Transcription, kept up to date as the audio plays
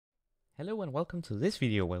Hello and welcome to this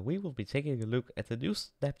video where we will be taking a look at the new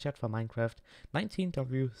snapshot for Minecraft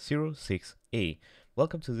 19W06A.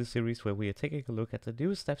 Welcome to this series where we are taking a look at the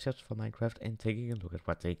new snapshots for Minecraft and taking a look at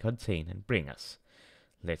what they contain and bring us.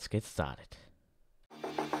 Let's get started.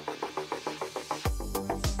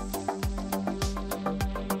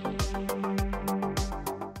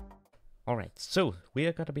 Alright, so we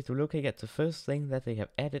are going to be looking at the first thing that they have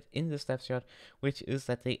added in the snapshot, which is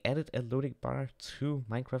that they added a loading bar to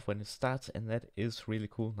Minecraft when it starts, and that is really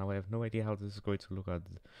cool. Now I have no idea how this is going to look on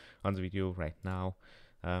the video right now.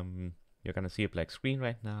 You're going to see a black screen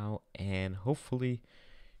right now, and hopefully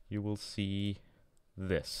you will see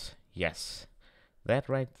this. Yes, that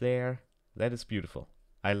right there, that is beautiful.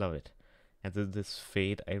 I love it. And then this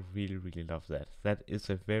fade, I really love that. That is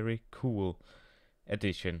a very cool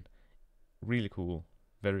addition. Really cool,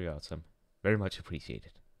 very awesome, very much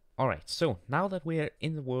appreciated. Alright, so now that we are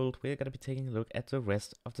in the world, we're going to be taking a look at the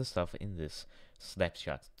rest of the stuff in this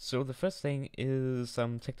snapshot. So the first thing is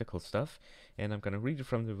some technical stuff, and I'm going to read it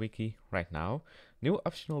from the wiki right now. New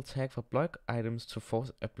optional tag for block items to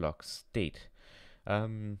force a block state.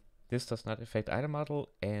 This does not affect item model,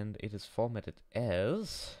 and it is formatted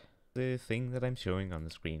as the thing that I'm showing on the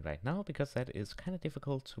screen right now, because that is kind of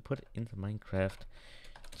difficult to put into Minecraft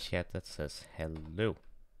chat that says hello.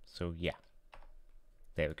 So yeah,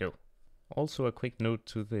 there we go. Also a quick note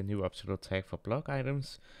to the new optional tag for block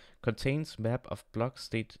items. Contains map of block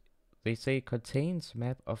state. They say contains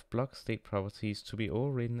map of block state properties to be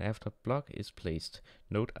overridden after block is placed.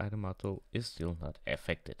 Note item model is still not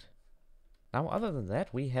affected. Now other than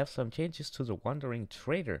that, we have some changes to the Wandering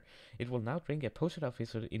Trader. It will now drink a potion of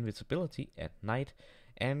invisibility at night,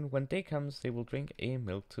 and when day comes they will drink a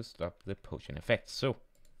milk to stop the potion effect. So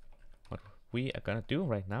what we are gonna do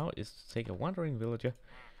right now is to take a wandering villager.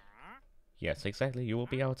 Yes, exactly, you will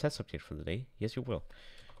be our test subject for the day. Yes, you will,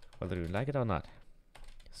 whether you like it or not.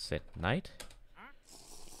 Set night.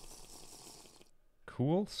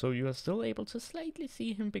 Cool, so you are still able to slightly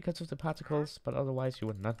see him because of the particles, but otherwise you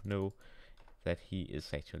will not know that he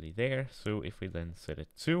is actually there. So if we then set it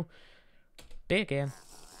to day again.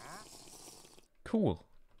 Cool.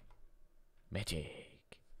 Magic.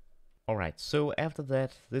 Alright, so after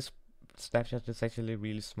that, this snapshot is actually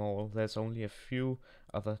really small. There's only a few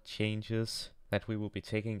other changes that we will be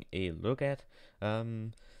taking a look at.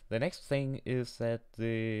 The next thing is that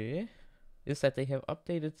they have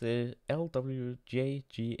updated the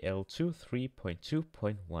LWJGL2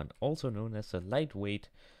 3.2.1, also known as the lightweight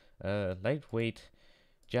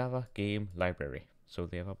Java game library. So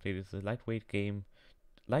they have updated the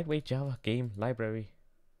lightweight Java game library.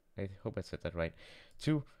 I hope I said that right.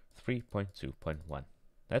 To 3.2.1.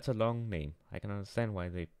 That's a long name. I can understand why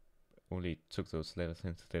they only took those letters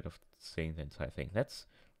instead of saying the entire thing. That's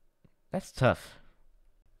tough.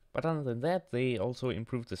 But other than that, they also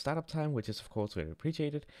improved the startup time, which is of course very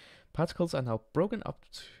appreciated. Particles are now broken up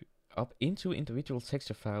into individual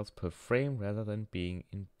texture files per frame rather than being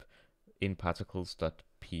in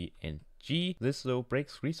particles.png. This though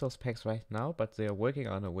breaks resource packs right now, but they are working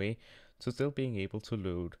on a way to still being able to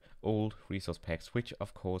load old resource packs, which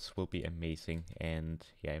of course will be amazing. And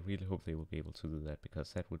yeah, I really hope they will be able to do that,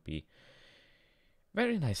 because that would be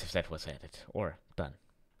very nice if that was added or done.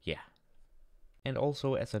 Yeah. And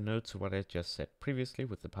also, as a note to what I just said previously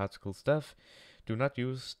with the particle stuff, do not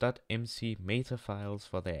use .mc meta files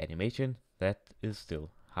for their animation. That is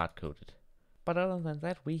still hard-coded. But other than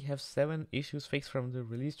that, we have 7 issues fixed from the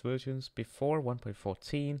released versions before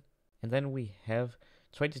 1.14, and then we have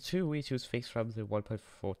 22 issues fixed from the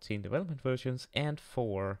 1.14 development versions, and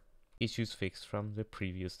 4 issues fixed from the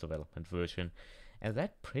previous development version. And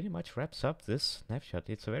that pretty much wraps up this snapshot.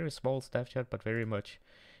 It's a very small snapshot, but very much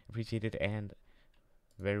appreciated and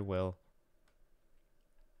very well.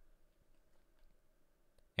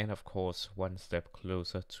 And of course, one step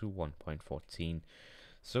closer to 1.14.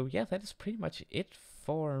 So yeah, that is pretty much it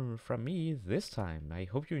from me this time. I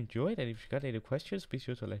hope you enjoyed, and if you got any questions, be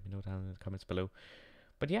sure to let me know down in the comments below.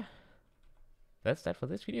 But yeah, that's that for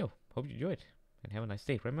this video. Hope you enjoyed, and have a nice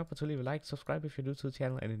day. Remember to leave a like, subscribe if you're new to the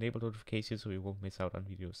channel, and enable notifications so you won't miss out on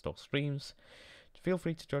videos or streams. Feel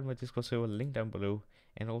free to join my Discord server, link down below,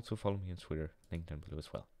 and also follow me on Twitter, link down below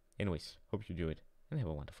as well. Anyways, hope you enjoyed, and have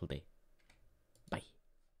a wonderful day.